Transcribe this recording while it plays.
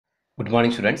Good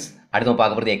morning, students. அடுத்து நம்ம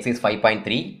பார்க்க போகிறது exercise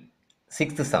 5.3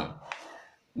 sixth sum.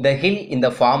 The hill in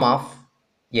the form of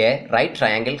a right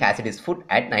triangle has its foot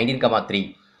at 19,3.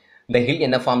 இந்த hill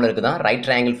என்ன ஃபார்மில் இருக்குதான் ரைட்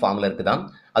ட்ரையாங்கிள் ஃபார்மில் இருக்குதான்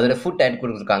அதோட ஃபுட் ஆட்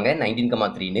கொடுத்துருக்காங்க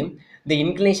 19,3ன்னு. The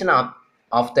inclination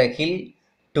of the hill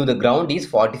to the ground is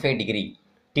 45 degree.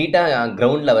 Theta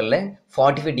ground லெவலில்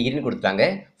 45 டிகிரின்னு கொடுத்துட்டாங்க.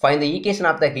 Find the equation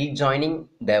of the hill joining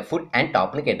the foot and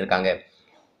topனு கேட்டிருக்காங்க.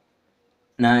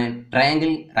 நான்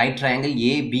ட்ரையாங்கிள் ரைட் ட்ரையாங்கிள்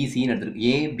ஏபிசின்னு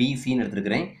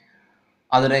எடுத்துருக்கிறேன்.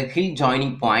 அதோட hill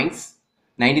joining points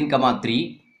 19,3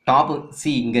 top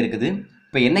C இங்கே இருக்குது.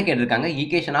 இப்போ என்ன கேட்டிருக்காங்க,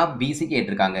 ஈக்குவேஷன் ஆஃப் பிசி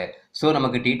கேட்டிருக்காங்க. ஸோ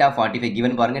நமக்கு டீட்டா 45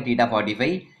 கிவன் பாருங்கள், theta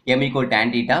 45 M equal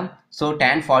tan theta. So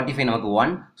tan 45 நமக்கு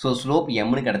 1. ஸோ ஸ்லோப்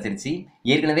எம்னு கிடச்சிருச்சு.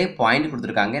 ஏற்கனவே பாயிண்ட்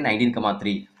கொடுத்துருக்காங்க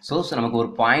 19,3. ஸோ நமக்கு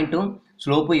ஒரு பாயிண்ட்டும்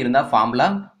ஸ்லோப்பும் இருந்தால் formula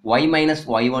y minus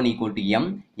y1 equal to M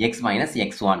X minus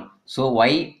x1. So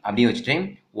y அப்படியே வச்சுட்டேன்.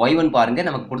 y1 பாருங்கள்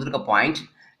நமக்கு கொடுத்துருக்க point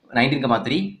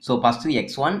 19,3. So first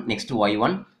x1 next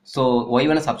y1. So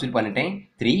y1 substitute பண்ணிட்டேன்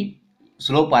 3.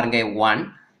 ஸ்லோப் பாருங்கள் 1.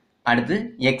 அடுத்து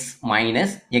x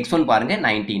மைனஸ் x1 பாருங்கள்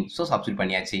 19. ஸோ சப்ஸ்டியூட்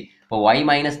பண்ணியாச்சு. இப்போ y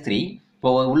மைனஸ் 3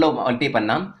 இப்போ உள்ள மல்டிப்ளை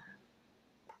பண்ணால்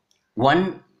 1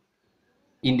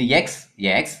 into X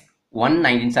 1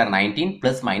 19 sir 19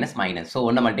 plus minus minus. So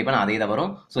ஒன்றை மல்டிப்ளை பண்ணால் அதே தான்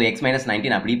வரும். ஸோ எக்ஸ் மைனஸ்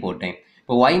 19 அப்படியே போட்டேன்.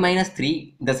 இப்போ y மைனஸ் 3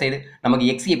 இந்த சைடு நமக்கு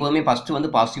எக்ஸ் எப்போதுமே ஃபஸ்ட்டு வந்து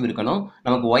பாசிட்டிவ் இருக்கணும்.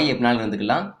 நமக்கு y எப்படினாலும்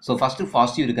இருந்துக்கலாம். ஸோ ஃபஸ்ட்டு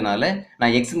பாசிட்டிவ் இருக்கனால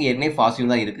நான் எக்ஸுங்க ஏற்கனவே பாசிட்டிவ்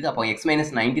தான் இருக்குது. அப்போ எக்ஸ்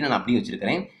மைனஸ் 19 நான் அப்படியே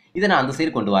வச்சிருக்கிறேன். இதை நான் அந்த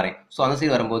சைடு கொண்டு வரேன். ஸோ அந்த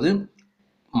சைடு வரும்போது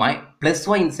ப்ளஸ்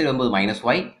ஒய் இந்த சைடு வரும்போது மைனஸ்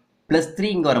ஒய், ப்ளஸ்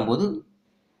 3 இங்கே வரும்போது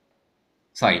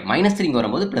மைனஸ் 3 இங்கே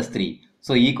வரும்போது ப்ளஸ் 3.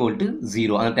 So equal to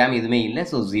 0. அந்த டேம் எதுவுமே இல்லை.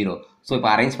 ஸோ 0. ஸோ இப்போ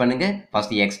அரேஞ்ச் பண்ணுங்கள்.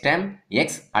 ஃபஸ்ட்டு எக்ஸ் டேம்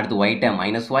எக்ஸ், அடுத்து Y dam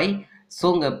minus Y. So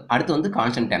இங்கே அடுத்து வந்து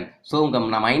கான்ஸ்டன்ட் டேம். ஸோ இங்கே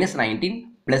நான் மைனஸ் 19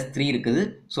 ப்ளஸ் 3 இருக்குது.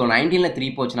 ஸோ 19ல் 3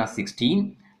 போச்சுன்னா 16.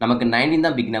 நமக்கு 19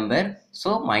 தான் big number.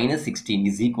 So minus 16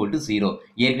 is equal to 0.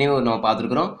 ஏற்கனவே நம்ம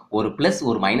பார்த்துருக்குறோம், ஒரு ப்ளஸ்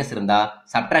ஒரு மைனஸ் இருந்தால்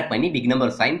சப்ட்ராக்ட் பண்ணி பிக்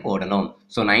நம்பர் சைன் போடணும்.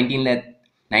 ஸோ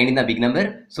 19 தான் பிக் நம்பர்.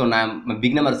 ஸோ நான்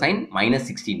big number sign minus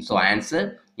 16. So answer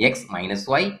X minus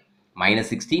Y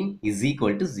minus 16 is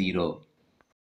equal to 0.